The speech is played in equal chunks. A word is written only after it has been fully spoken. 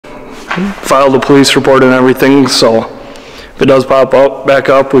filed a police report and everything, so if it does pop up, back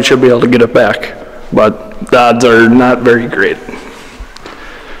up, we should be able to get it back. But the odds are not very great.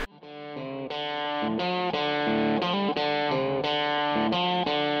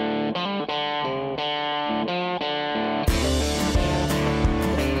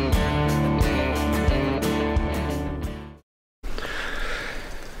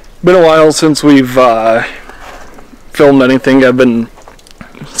 Been a while since we've filmed anything. I've been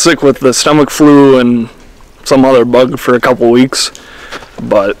sick with the stomach flu and some other bug for a couple weeks,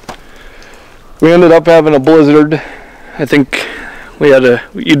 but we ended up having a blizzard. I think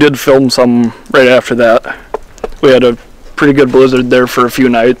you did film some right after that. We had a pretty good blizzard there for a few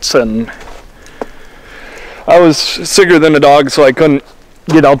nights, and I was sicker than a dog, so I couldn't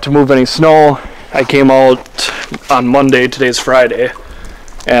get out to move any snow. I came out on Monday, today's Friday,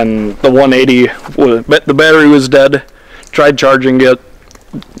 and the 180, the battery was dead. Tried charging it,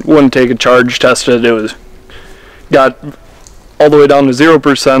 wouldn't take a charge, tested, got all the way down to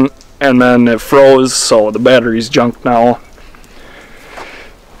 0%, and then it froze, so the battery's junk now.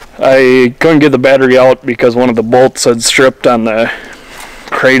 I couldn't get the battery out because one of the bolts had stripped on the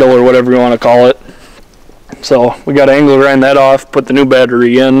cradle, or whatever you want to call it. So we got to angle grind that off, put the new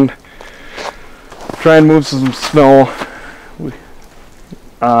battery in, try and move some snow.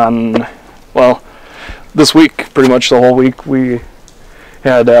 Well, this week, pretty much the whole week, we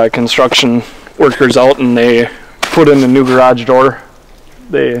had construction workers out, and they put in a new garage door.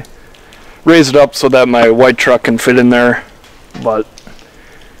 They raised it up so that my white truck can fit in there,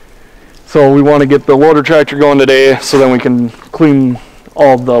 so we want to get the loader tractor going today, so then we can clean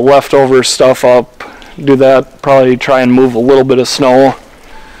all the leftover stuff up, do that, probably try and move a little bit of snow.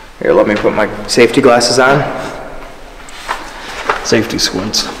 Here, let me put my safety glasses on. Safety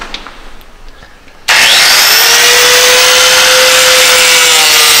squints.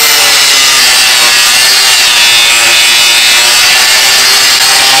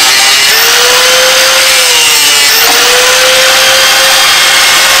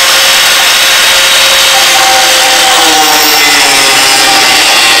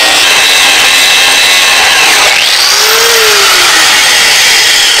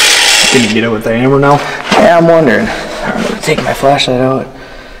 Can you get it with the hammer now? Yeah, I'm wondering. I'm going to take my flashlight out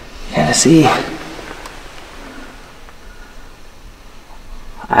and see.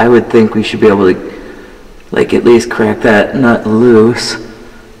 I would think we should be able to, like, at least crack that nut loose.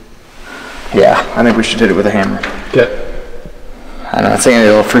 Yeah, I think we should hit it with a hammer. Okay. I'm not saying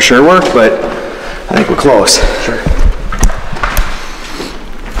it'll for sure work, but I think we're close. Sure.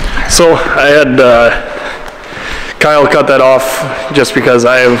 So I had Kyle cut that off just because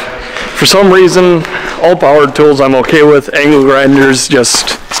for some reason, all power tools I'm okay with. Angle grinders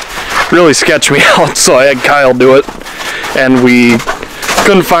just really sketch me out, so I had Kyle do it. And we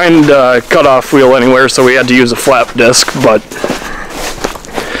couldn't find a cutoff wheel anywhere, so we had to use a flap disc, but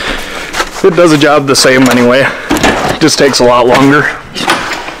it does the job the same anyway. It just takes a lot longer.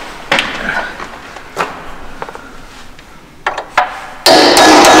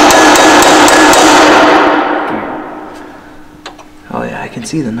 Oh yeah, I can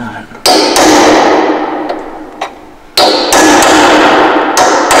see the nut.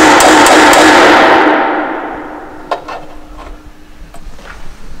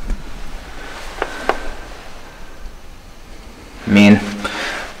 I mean,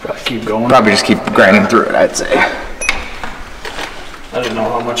 probably keep going. Probably just keep grinding through it, I'd say. I didn't know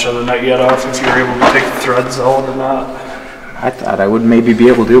how much of the nut you had off, if you were able to take the threads out or not. I thought I would maybe be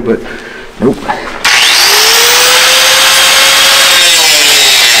able to, but nope.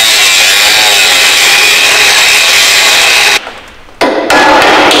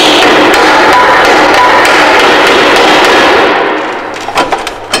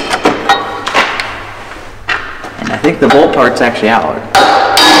 I think the bolt part's actually out.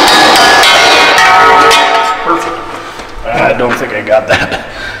 Perfect. I don't think I got that.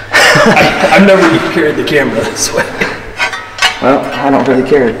 I've never carried the camera this way. Well, I don't really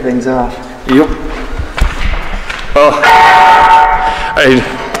care. The thing's off. Yep. Well, I'm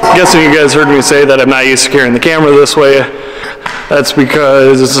guessing you guys heard me say that I'm not used to carrying the camera this way. That's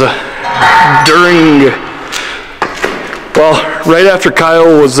because right after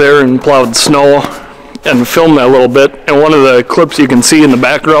Kyle was there and plowed snow and filmed that a little bit, and one of the clips you can see in the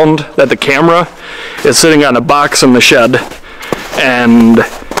background that the camera is sitting on a box in the shed, and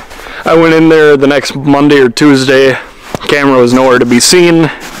I went in there the next Monday or Tuesday. Camera was nowhere to be seen.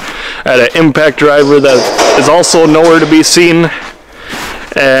 I had an impact driver that is also nowhere to be seen,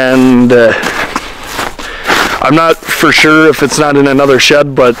 and I'm not for sure if it's not in another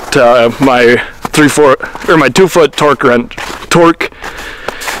shed, but my 2-foot torque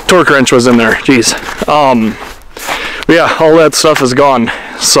torque wrench was in there. Jeez. But yeah, all that stuff is gone.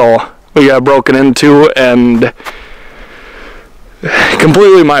 So we got broken into, and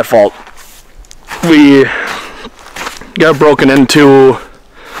completely my fault. We got broken into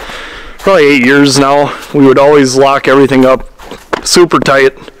probably 8 years now. We would always lock everything up super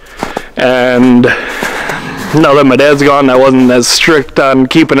tight, and now that my dad's gone, I wasn't as strict on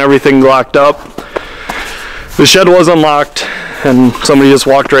keeping everything locked up. The shed was unlocked, and somebody just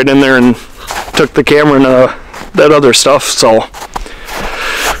walked right in there and took the camera and that other stuff. So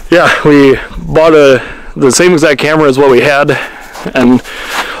yeah, we bought the same exact camera as what we had, and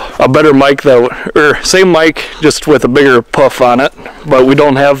a better mic, same mic, just with a bigger puff on it, but we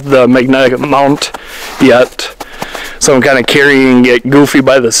don't have the magnetic mount yet, so I'm kind of carrying it goofy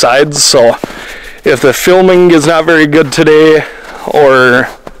by the sides. So if the filming is not very good today, or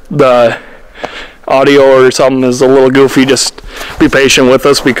the audio or something is a little goofy, just be patient with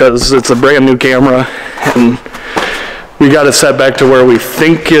us, because it's a brand new camera and we got it set back to where we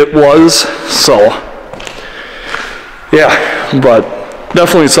think it was. So yeah, but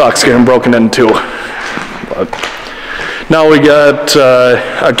definitely sucks getting broken into. But now we got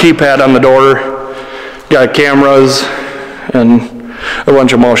a keypad on the door, got cameras, and a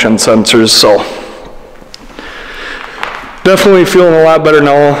bunch of motion sensors. So definitely feeling a lot better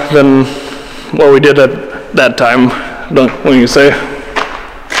now than what we did at that time, don't you say?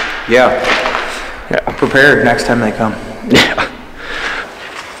 Yeah. Yeah. Prepared next time they come. Yeah.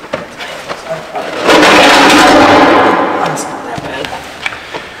 That's not that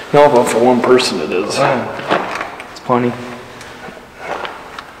bad. No, but for one person it is. It's plenty.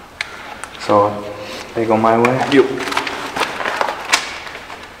 So they go my way? Yep.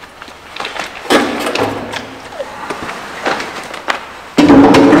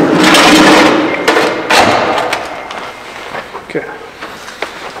 Okay.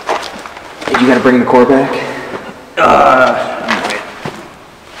 You gotta bring the core back?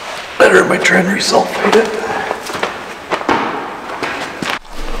 Better by trying to resulfate it.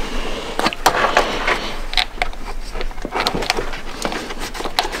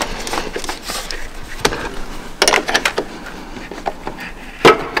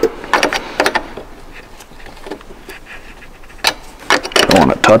 Don't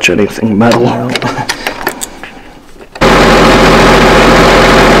want to touch anything metal.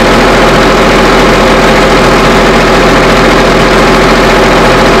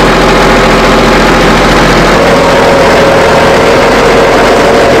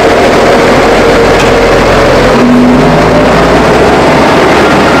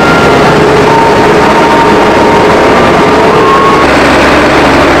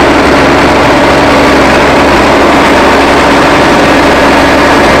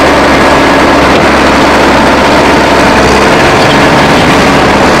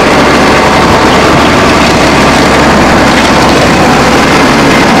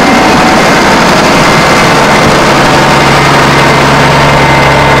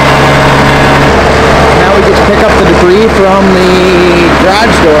 From the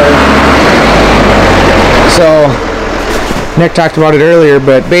garage door. So Nick talked about it earlier,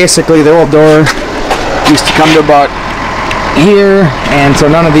 but basically the old door used to come to about here, and so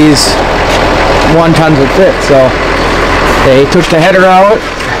none of these 1 tons would fit. So they took the header out,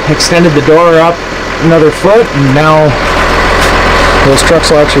 extended the door up another foot, and now those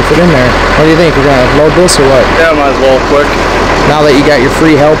trucks will actually fit in there. What do you think? We're gonna load this or what? Yeah, might as well quick. Now that you got your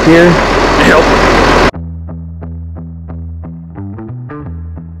free help here. Yep.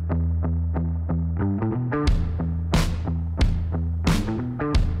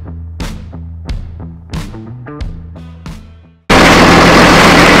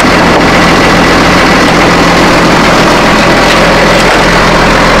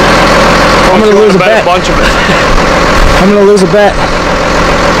 I'm gonna lose a bet. A bunch of it. I'm gonna lose a bet.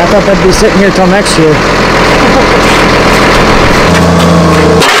 I thought that'd be sitting here till next year.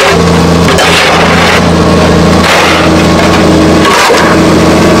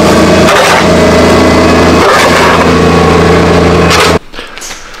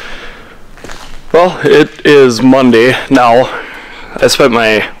 Well, it is Monday now. I spent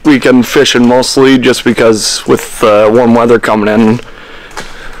my weekend fishing mostly, just because with warm weather coming in,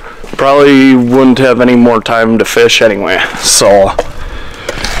 probably wouldn't have any more time to fish anyway. So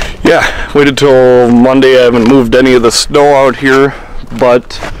yeah, waited till Monday. I haven't moved any of the snow out here,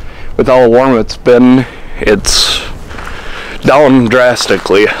 but with how warm it's been, it's down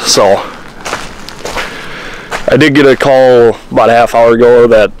drastically. So I did get a call about a half hour ago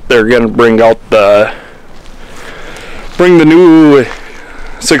that they're gonna bring the new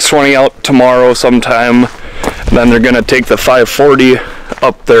 620 out tomorrow sometime, and then they're gonna take the 540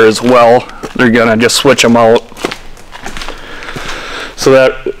 up there as well. They're gonna just switch them out so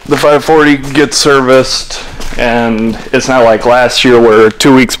that the 540 gets serviced, and it's not like last year where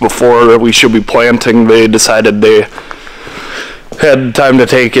 2 weeks before we should be planting, they decided they had time to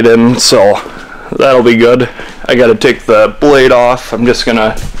take it in, so that'll be good. I gotta take the blade off. I'm just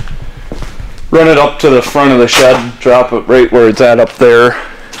gonna run it up to the front of the shed, drop it right where it's at up there,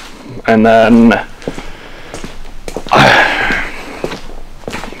 and then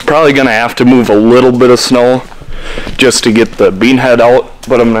probably gonna have to move a little bit of snow just to get the bean head out,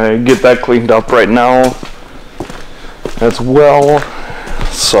 but I'm gonna get that cleaned up right now as well.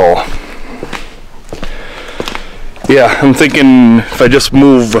 So yeah, I'm thinking if I just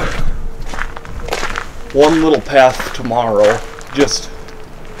move one little path tomorrow, just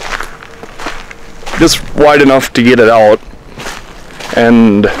wide enough to get it out,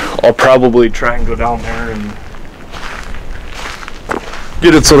 and I'll probably try and go down there and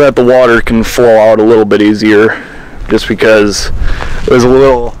get it so that the water can flow out a little bit easier, just because it was a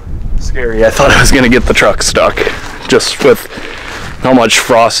little scary. I thought I was going to get the truck stuck, just with how much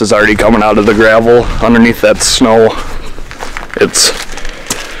frost is already coming out of the gravel underneath that snow.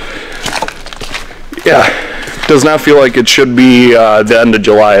 Yeah, does not feel like it should be the end of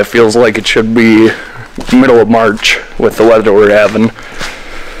July. It feels like it should be middle of March with the weather we're having.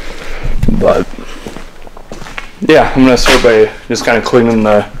 But yeah, I'm gonna start by just kind of cleaning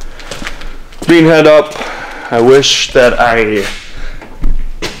the bean head up. I wish that I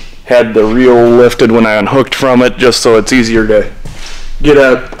had the reel lifted when I unhooked from it, just so it's easier to get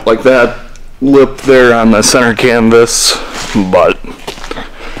at, like that lip there on the center canvas, but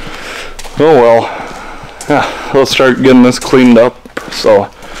oh well. Yeah, we'll start getting this cleaned up so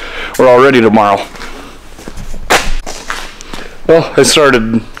we're all ready tomorrow. Well, I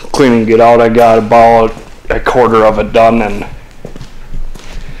started cleaning it out. I got about a quarter of it done, and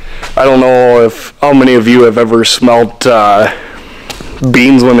I don't know how many of you have ever smelt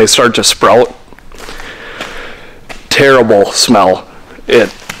beans when they start to sprout. Terrible smell.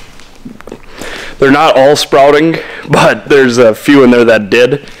 They're not all sprouting, but there's a few in there that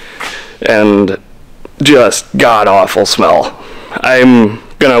did, and just god-awful smell. I'm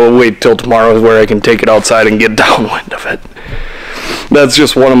gonna wait till tomorrow where I can take it outside and get downwind of it. That's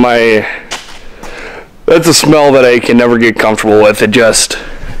just one of my... That's a smell that I can never get comfortable with. It just...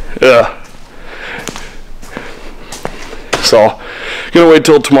 ugh. So, gonna wait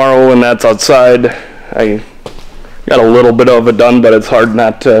till tomorrow when that's outside. I got a little bit of it done, but it's hard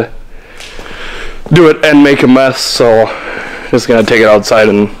not to do it and make a mess, so just gonna take it outside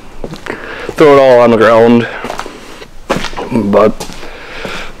and throw it all on the ground. But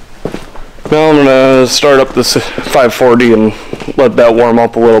now I'm gonna start up this 540 and let that warm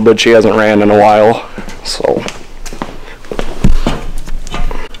up a little bit. She hasn't ran in a while, so.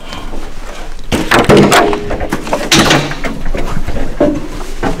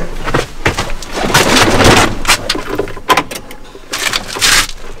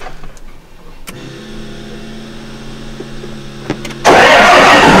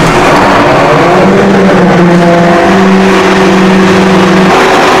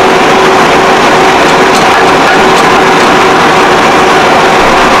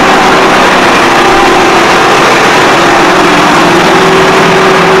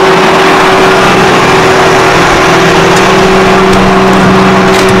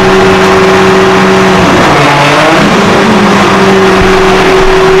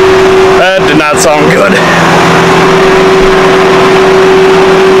 Sound good.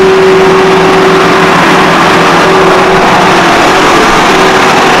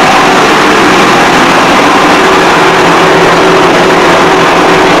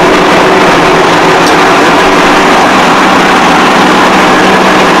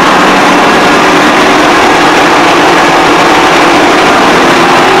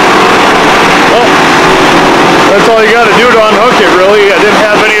 That's all you got to do to unhook it, really. I didn't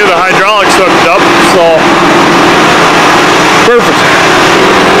have any of the hydraulics hooked up, so perfect.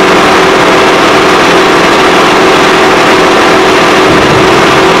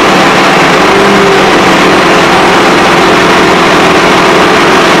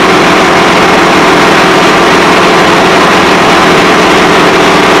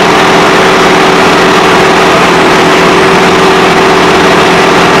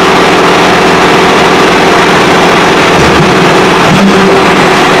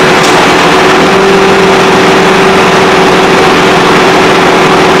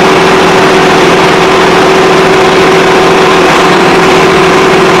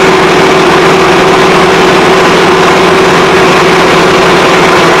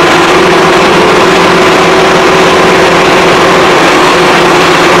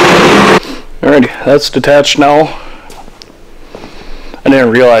 Alrighty, that's detached now. I didn't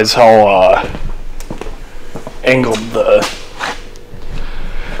realize how angled the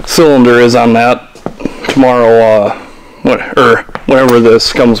cylinder is on that. Tomorrow, whenever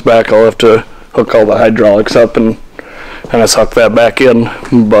this comes back, I'll have to hook all the hydraulics up and kind of suck that back in.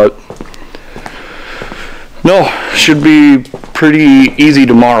 But no, should be pretty easy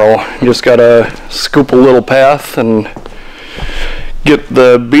tomorrow. Just gotta scoop a little path and get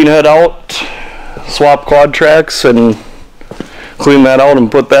the bean head out, swap quad tracks, and clean that out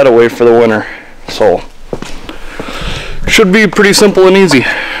and put that away for the winter. So should be pretty simple and easy,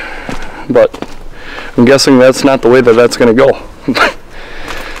 but I'm guessing that's not the way that that's gonna go.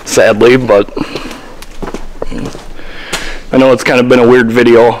 Sadly, but I know it's kind of been a weird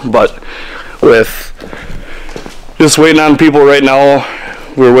video, but with just waiting on people right now,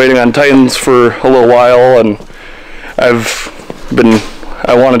 we're waiting on Titans for a little while, and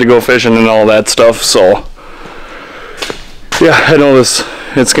I wanted to go fishing and all that stuff, so yeah, I know it's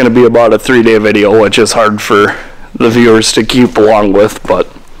going to be about a 3-day video, which is hard for the viewers to keep along with, but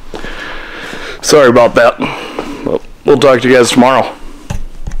sorry about that. But we'll talk to you guys tomorrow.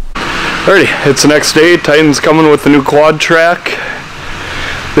 Alrighty, it's the next day. Titan's coming with the new quad track.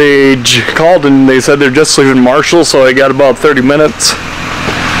 They called and they said they're just leaving Marshall, so I got about 30 minutes.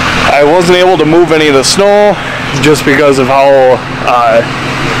 I wasn't able to move any of the snow just because of how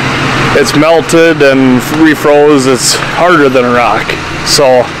it's melted and refroze. It's harder than a rock.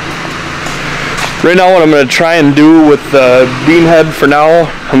 So right now what I'm going to try and do with the bean head for now,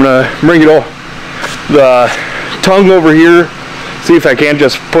 I'm going to bring the tongue over here, see if I can't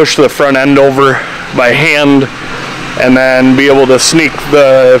just push the front end over by hand and then be able to sneak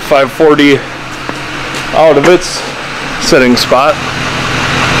the 540 out of its sitting spot.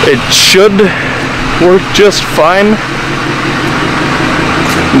 It should work just fine,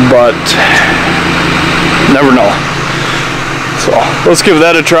 but never know. So let's give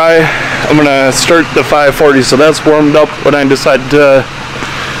that a try. I'm gonna start the 540 so that's warmed up when I decide to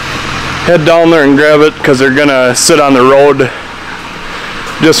head down there and grab it, because they're gonna sit on the road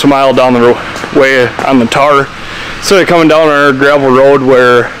just a mile down the way on the tar, instead of coming down our gravel road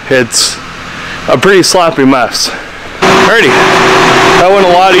where it's a pretty sloppy mess. Alrighty, that went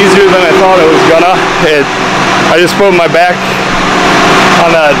a lot easier than I thought it was gonna. I just put my back on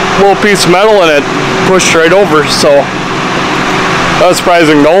that little piece of metal and it pushed right over, so that was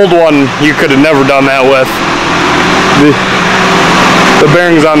surprising. The old one you could have never done that with. The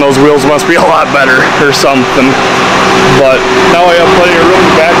bearings on those wheels must be a lot better or something, but now I have plenty of room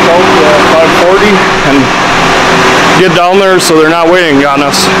to back out the 540 and get down there so they're not waiting on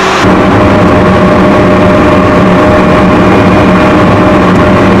us.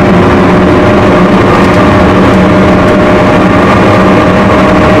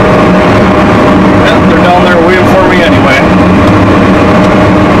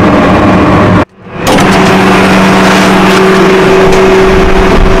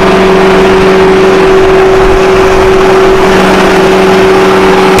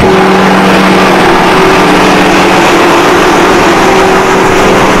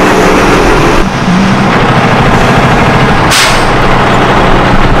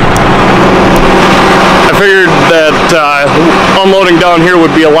 Unloading down here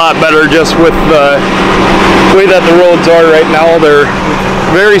would be a lot better just with the way that the roads are right now. They're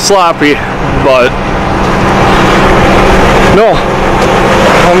very sloppy, but no,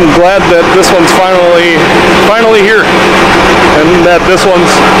 I'm glad that this one's finally here, and that this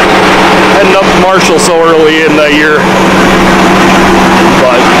one's heading up to Marshall so early in the year.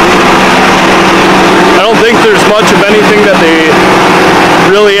 But I don't think there's much of anything that they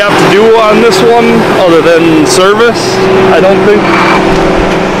really have to do on this one other than service, I don't think.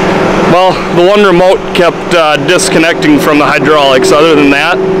 Well, the one remote kept disconnecting from the hydraulics. Other than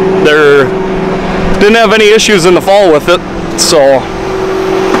that, they didn't have any issues in the fall with it, so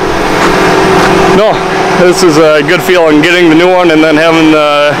no, this is a good feeling getting the new one and then having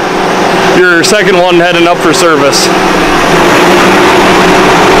your second one heading up for service.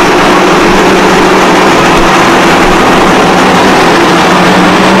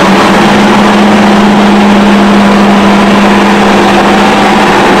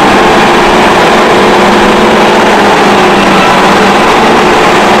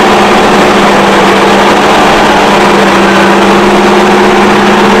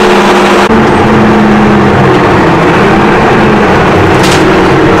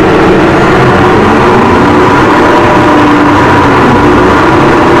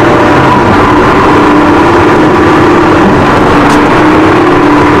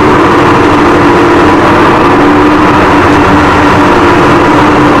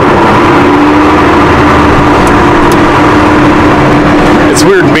 It's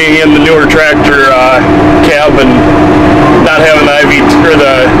weird being in the newer tractor cab and not having the or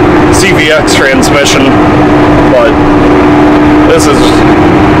the CVX transmission, but this is,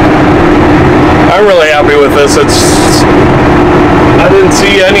 I'm really happy with this. I didn't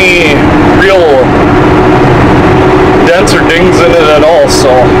see any real dents or dings in it at all, so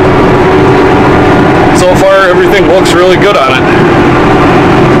far everything looks really good on it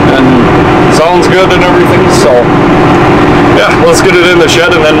and sounds good and everything. So yeah, let's get it in the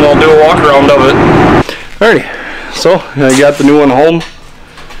shed and then we'll do a walk around of it. Alrighty, so I got the new one home.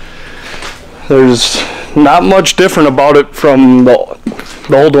 There's not much different about it from the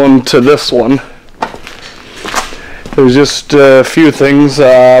old one to this one. There's just a few things.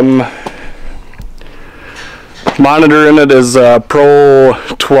 Monitor in it is Pro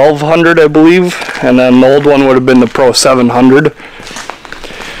 1200, I believe, and then the old one would have been the Pro 700.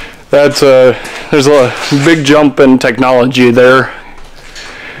 There's a big jump in technology there.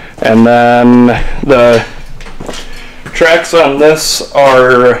 And then the tracks on this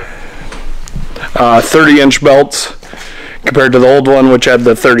are 30-inch belts compared to the old one, which had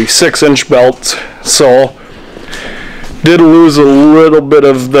the 36-inch belts. So did lose a little bit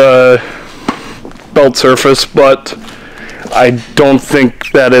of the belt surface, but I don't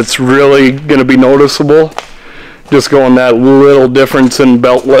think that it's really going to be noticeable, just going that little difference in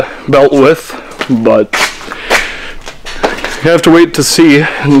belt width. But you have to wait to see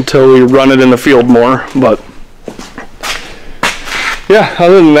until we run it in the field more. But yeah,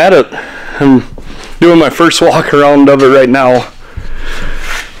 other than that, I'm doing my first walk around of it right now,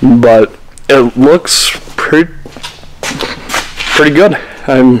 but it looks pretty good.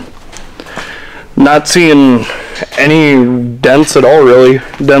 I'm not seeing any dents at all, really.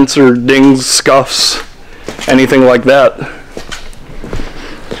 Dents or dings, scuffs, anything like that,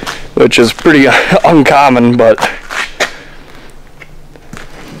 which is pretty uncommon. But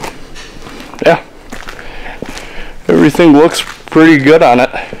yeah, everything looks pretty good on it.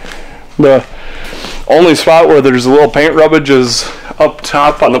 The only spot where there's a little paint rubbage is up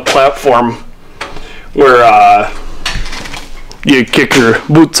top on the platform where you kick your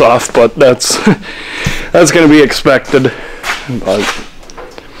boots off, but that's going to be expected. But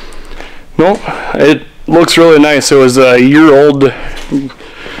no, it looks really nice. It was a year old,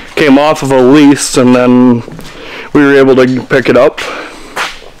 came off of a lease, and then we were able to pick it up.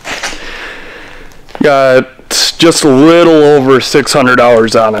 Got just a little over 600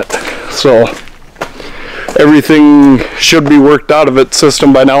 hours on it, so everything should be worked out of its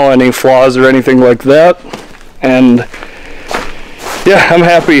system by now, any flaws or anything like that. And yeah, I'm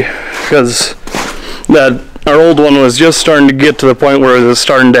happy because that our old one was just starting to get to the point where it was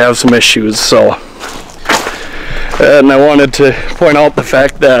starting to have some issues. So, and I wanted to point out the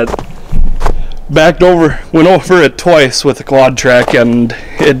fact that went over it twice with the quad track, and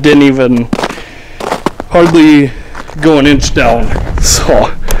it didn't even hardly go an inch down.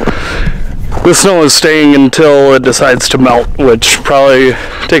 So the snow is staying until it decides to melt, which probably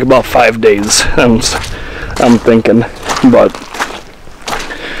take about 5 days. I'm thinking, but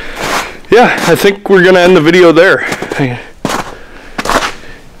yeah, I think we're gonna end the video there. I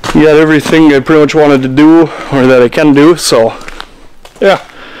got everything I pretty much wanted to do, or that I can do. So yeah,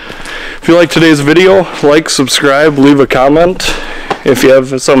 if you like today's video, like, subscribe, leave a comment if you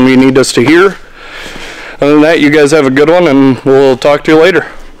have something you need us to hear. Other than that, you guys have a good one, and we'll talk to you later.